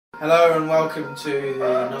Hello and welcome to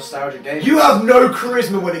the Nostalgia Game. You have no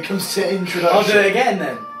charisma when it comes to introduction. I'll do it again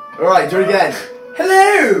then. Alright, do it again.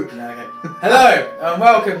 Hello! No, okay. Hello and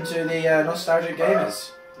welcome to the Nostalgia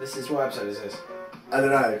Gamers. This is what episode is this? I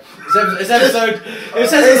don't know. It's episode. It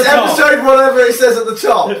says it's at the top. episode whatever it says at the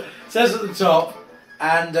top. It says at the top,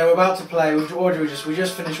 and we're about to play. We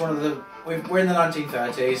just finished one of the. We're in the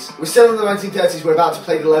 1930s. We're still in the 1930s. We're about to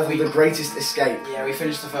play the level The Greatest Escape. Yeah, we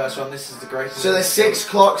finished the first one. This is the greatest. So there's 6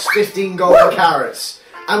 clocks, 15 golden carrots,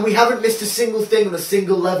 and we haven't missed a single thing on a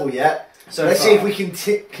single level yet. So let's see if we can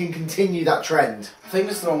continue that trend. I think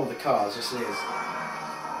this is the one with the cars. Yes, it is.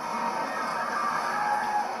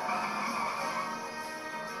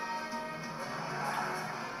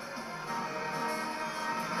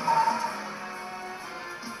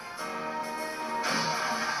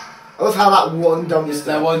 I love how that one dumpster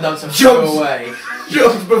That one dumpster jumps flew away.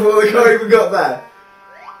 Jumped before the car even got there.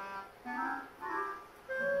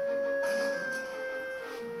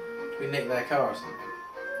 We nicked their car or something.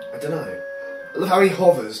 I don't know. I love how he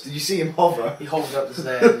hovers. Did you see him hover? He hovered up the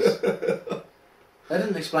stairs. They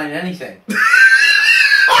didn't explain anything.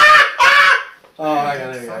 Oh, hang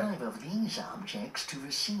on, there we go. 5 of these objects to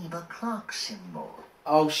receive a clock symbol.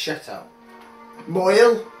 Oh, shut up.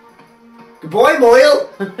 Moyle. Good boy, Moyle.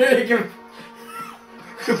 Good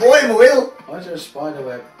boy, Moyle. Why is there a spider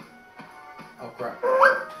web? Oh, crap.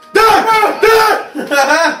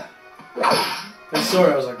 I saw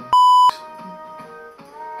it, I was like,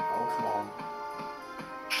 oh, come on.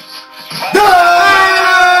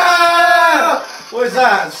 What is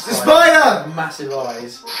that? It's the spider! Massive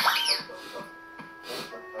eyes.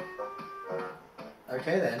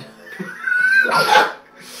 Okay then.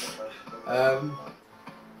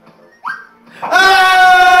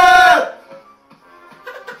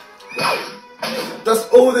 That's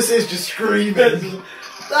all this is, just screaming.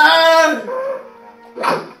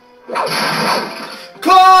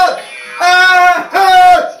 Clock!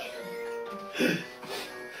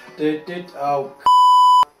 Oh.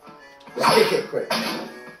 Just kick it quick.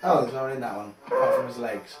 Oh, there's no one in that one, apart from his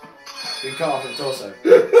legs. Been cut off at the torso.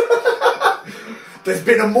 There's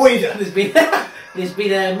been a moida. There's been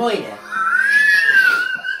a moida.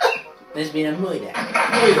 There's been a moida.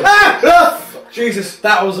 Jesus.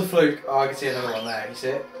 That was a fluke. Oh, I can see another one there. You see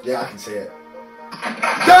it? Yeah, I can see it.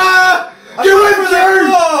 You went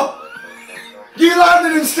through! You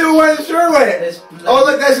landed and still went through it! Oh,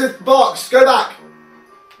 look, there's a box. Go back.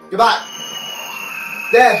 Go back.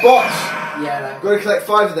 There, box. Yeah, no. Got to collect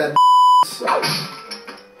 5 of them.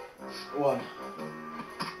 1.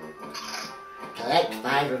 Collect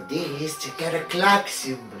 5 of these to get a clock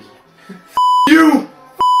symbol. You!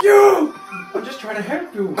 You! I'm just trying to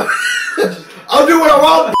help you. I'll do what I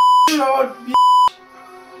want!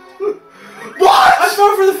 What? I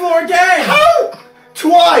fell through the floor again! How?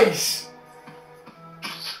 Twice!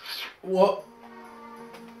 What?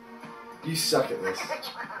 You suck at this.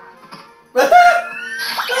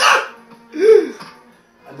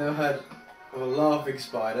 I've never heard of a laughing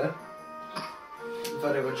spider. I've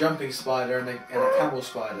heard of a jumping spider and a camel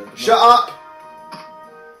spider. Shut up!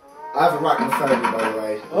 I have arachnophobia, by the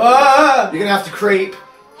way. Ah! You're gonna have to creep.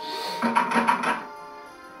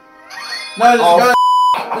 No, there's a guy.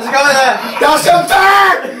 There's a guy there. That's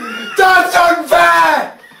unfair! That's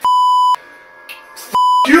unfair!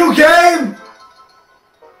 You game!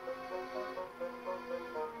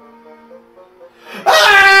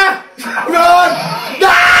 Ah! Run!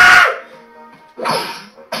 Ah!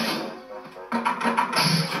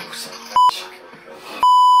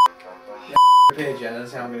 Pigeon,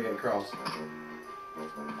 that's how I'm gonna get across.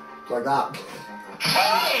 Like that.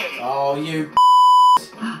 Oh, you.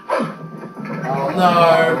 Oh no!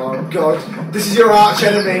 Oh god. This is your arch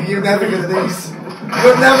enemy. You're never good at these.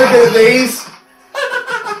 You're never good at these.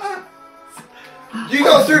 You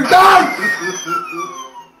got through. No!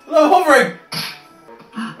 No, hovering!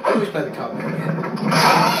 I always play the card game again.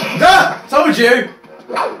 Ah! Told you!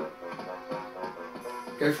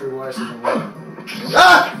 Go through worse than one.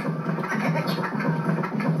 Ah!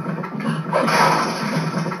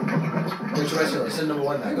 Which way is it? It's in number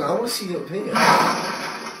 1 Hang now. on, I want to see you up here.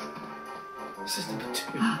 This is number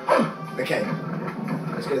 2. Okay,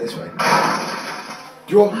 let's go this way.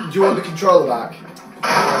 Do you want the controller back?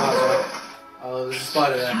 Oh, there's a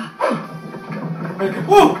spider there.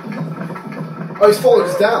 Whoa! Oh, he's followed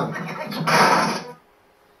us down.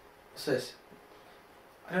 What's this?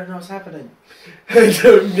 I don't know what's happening. I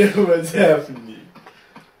don't know what's happening.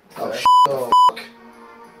 Oh, Oh,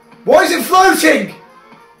 why is it floating?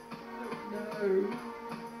 no.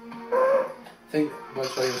 I think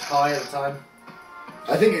Volkswagen was high at the time.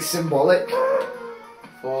 I think it's symbolic.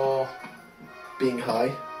 For being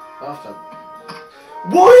high. Bathtub.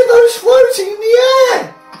 Why are those floating in the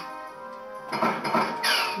air?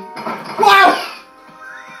 Wow!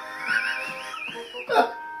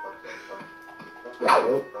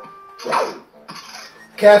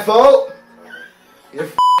 Careful! You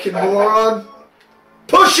f***ing moron!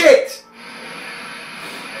 Push it!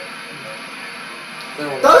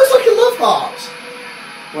 That looks like a love heart.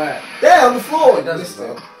 Where? There on the floor. It does.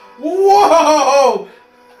 Whoa!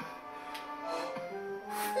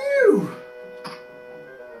 Phew!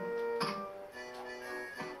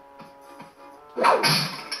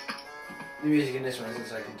 The music in this one isn't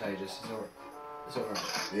so contagious. It's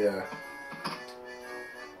alright. Yeah.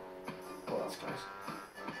 Oh, that's close.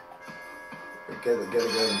 Get the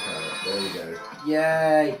game power. There we go.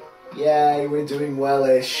 Yay! Yay, we're doing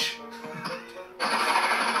wellish.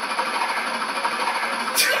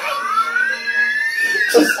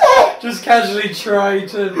 Just casually try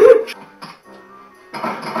to.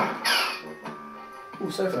 Ooh,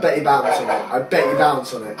 sofa. I bet you bounce on it. I bet you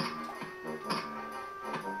bounce on it.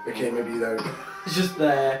 Okay, maybe you don't. It's just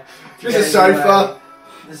there. Just a sofa.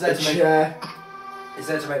 It's there A to make. chair. It's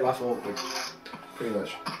there to make life awkward. Pretty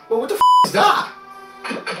much. Well, what the f is that?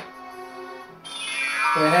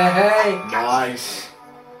 Hey! Nice.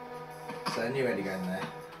 So I knew where to go in there.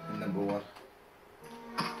 In number 1.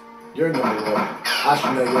 You're number 1.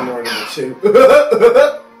 Actually, no, you're more number 2.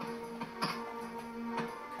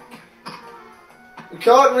 We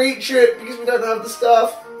can't reach it because we don't have the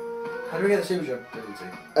stuff. How do we get the super jump ability?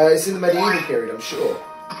 It's in the medieval period, I'm sure.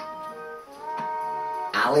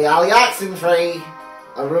 Ali Oxenfree.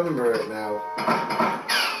 I remember it now.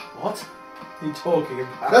 What are you talking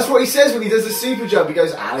about? That's what he says when he does the super jump. He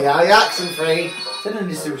goes, Ali Oxenfree. Didn't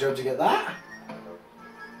need a super jump to get that.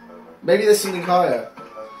 Maybe there's something higher.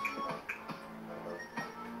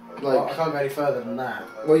 Well, I Like, can't go any further than that.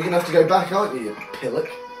 well, you're gonna have to go back, aren't you, you pillock?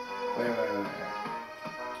 Wait.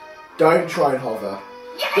 Don't try and hover.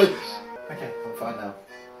 Good. Okay, I'm fine now.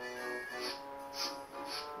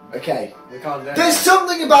 Okay. We can't do There's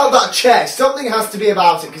something about that chair. Something has to be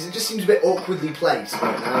about it because it just seems a bit awkwardly placed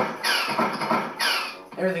right now.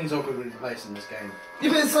 Everything's awkwardly placed in this game. Yeah,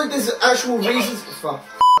 but it's like there's actual reasons. For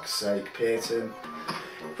fuck's sake, Pearson.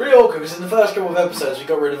 Pretty awkward because in the first couple of episodes we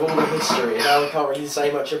got rid of all the history and now we can't really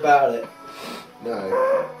say much about it.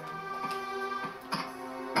 No.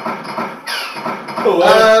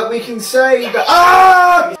 Oh, We can say that.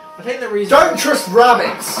 Ah! I think the reason. Don't trust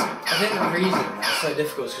rabbits. I think the reason that's so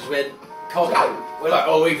difficult is because we're cocky. We're like,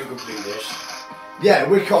 oh, we can complete this. Yeah,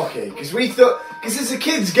 we're cocky because we thought because it's a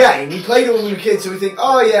kids' game. We played it when we were kids, so we think,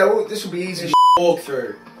 oh yeah, well, this will be easy. walk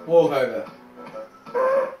through, walk over.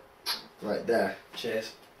 Right there.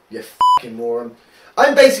 Cheers. You fucking moron.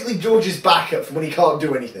 I'm basically George's backup for when he can't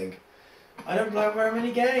do anything. I don't play very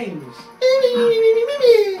many games.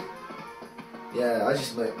 Yeah, I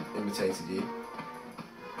just imitated you.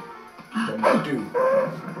 Number 2.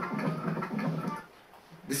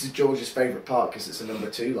 This is George's favourite part because it's a number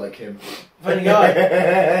 2 like him. Funny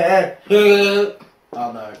guy.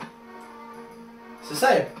 Oh no. It's the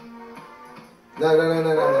same. No.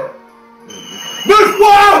 Move!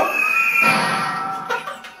 Wow!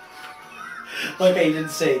 Okay, you didn't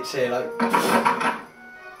see it, see, like.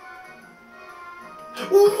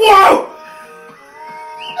 Whoa!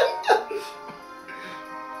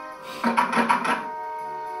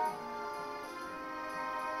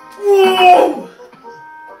 Whoa!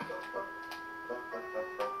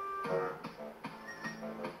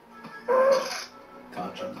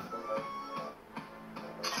 Can't jump that.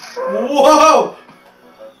 Whoa!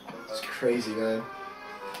 It's crazy, man.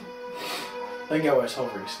 I don't get why it's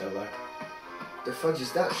hovering still, though. The fudge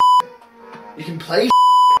is that You can play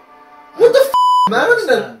What the man? I don't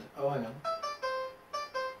know. Stand. Oh, hang on.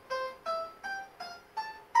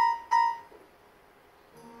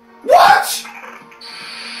 What?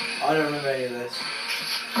 I don't remember any of this.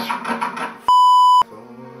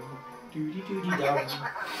 Doody-doody-dum.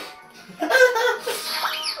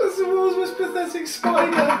 That's the world's most pathetic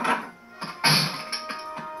spider.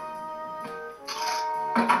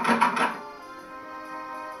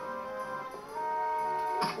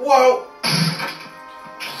 Whoa!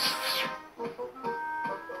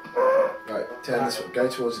 Right, turn this way. Go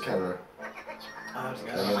towards the camera. I have to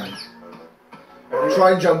go.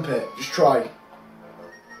 Try and jump it. Just try.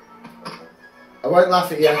 I won't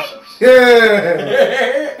laugh at you. Yeah.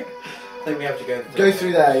 I think we have to go through. Go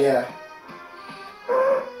through there, yeah.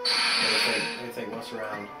 Let me think what's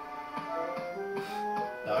around.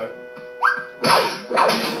 No.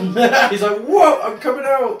 He's like, whoa, I'm coming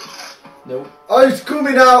out! Nope. I was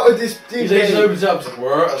coming out of this He thing. just opens up, he's like, whoa,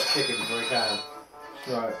 I was kicking before he can.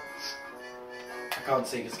 Right. can't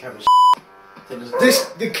see because the camera's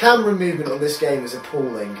The camera movement in this game is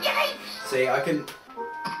appalling. See, I can...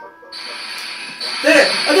 Did it!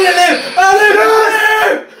 I did it, Liv!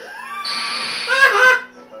 I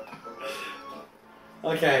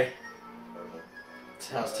live! Okay.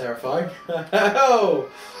 That's terrifying. Oh!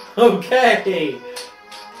 Okay!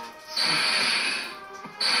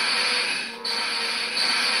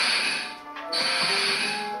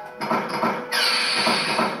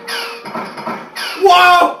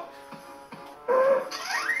 Whoa!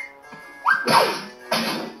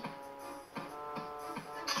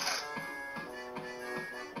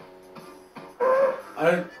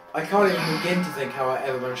 I can't even begin to think how I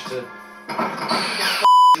ever managed to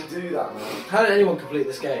Do that, man. How did anyone complete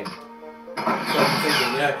this game? So I'm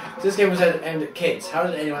thinking, you know, this game was aimed at kids. How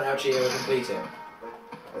did anyone actually ever complete it?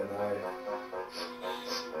 I don't know.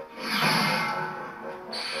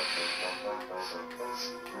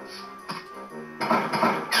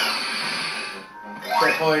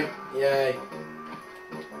 Checkpoint, yay.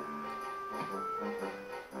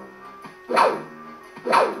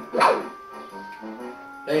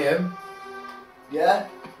 Liam, Yeah?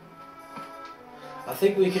 I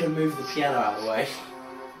think we could have moved the piano out of the way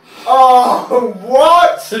Oh,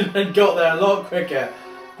 what? and got there a lot quicker.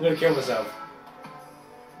 I'm gonna kill myself.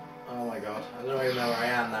 Oh my god, I don't even know where I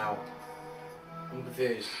am now. I'm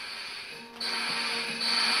confused.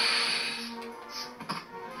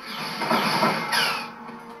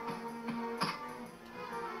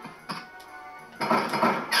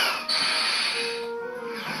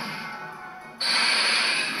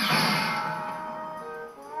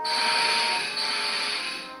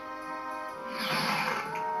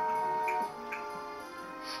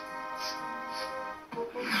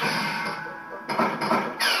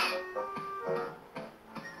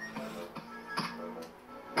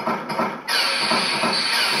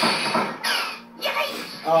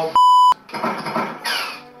 Oh.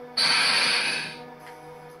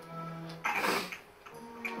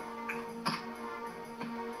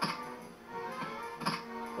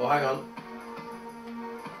 Oh, hang on.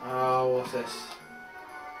 Oh, what's this?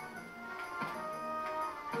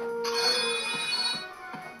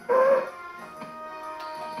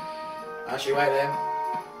 Actually, wait then.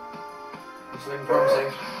 It's looking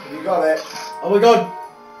promising. You got it. Oh my god!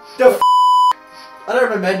 The f***? I don't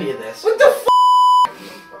remember any of this. What the f***?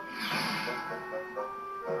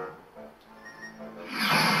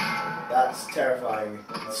 That's terrifying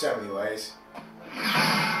in so many ways.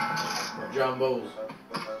 What, giant balls?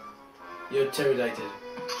 You're intimidated.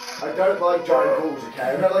 I don't like giant balls, okay?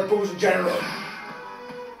 I don't like balls in general.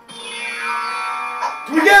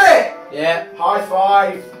 Can we get it? Yeah, High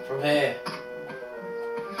five. from here.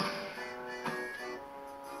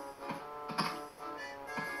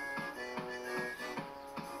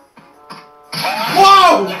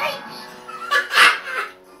 Whoa!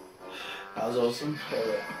 That was awesome.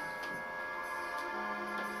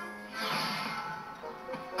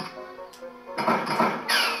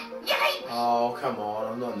 Oh, come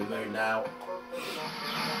on, I'm not in the mood now.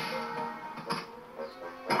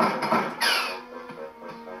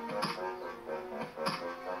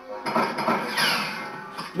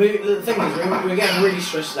 The thing is, we're getting really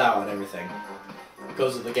stressed out and everything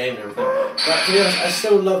because of the game and everything. But to be honest, I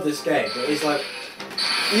still love this game. But it's like,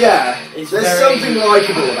 Yeah, It's there's very- something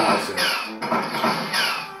likeable about it.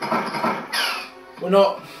 we're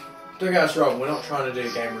not. Don't get us wrong. We're not trying to do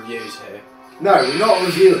game reviews here. No, we're not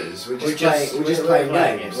reviewers. We're just playing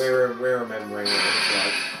playing games. it. We're remembering what it was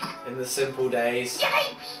like in the simple days.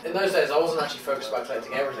 In those days, I wasn't actually focused about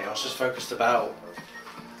collecting everything. I was just focused about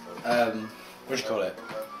what do you call it?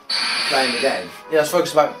 Playing the game. Yeah, I was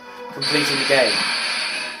focused about completing the game.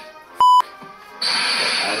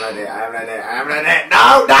 I'm ready.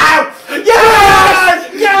 No!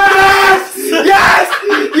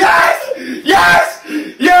 Yes!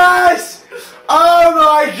 Yes! Oh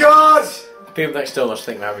my god! People next door must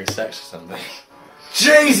think we're having sex or something.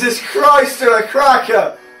 Jesus Christ to a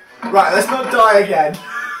cracker! Right, let's not die again.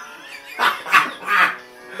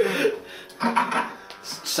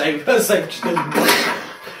 Same.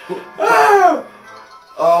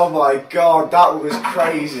 Oh my god, that was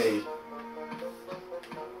crazy.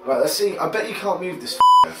 Right, let's see. I bet you can't move this.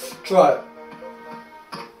 Try it.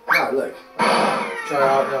 No, look. Try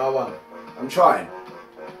R1. I'm trying.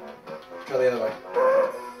 Try the other way.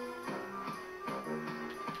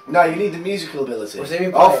 No, you need the musical ability. Well, see me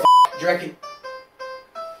Oh, play it. Do you reckon?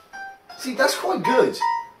 see, that's quite good.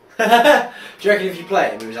 Do you reckon if you play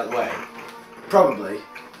it, it moves out the way? Probably.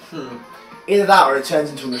 Either that or it turns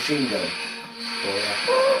into a machine gun. Oh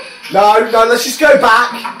yeah. No, let's just go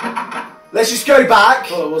back. Let's just go back.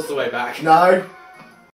 Well, it was the way back. No.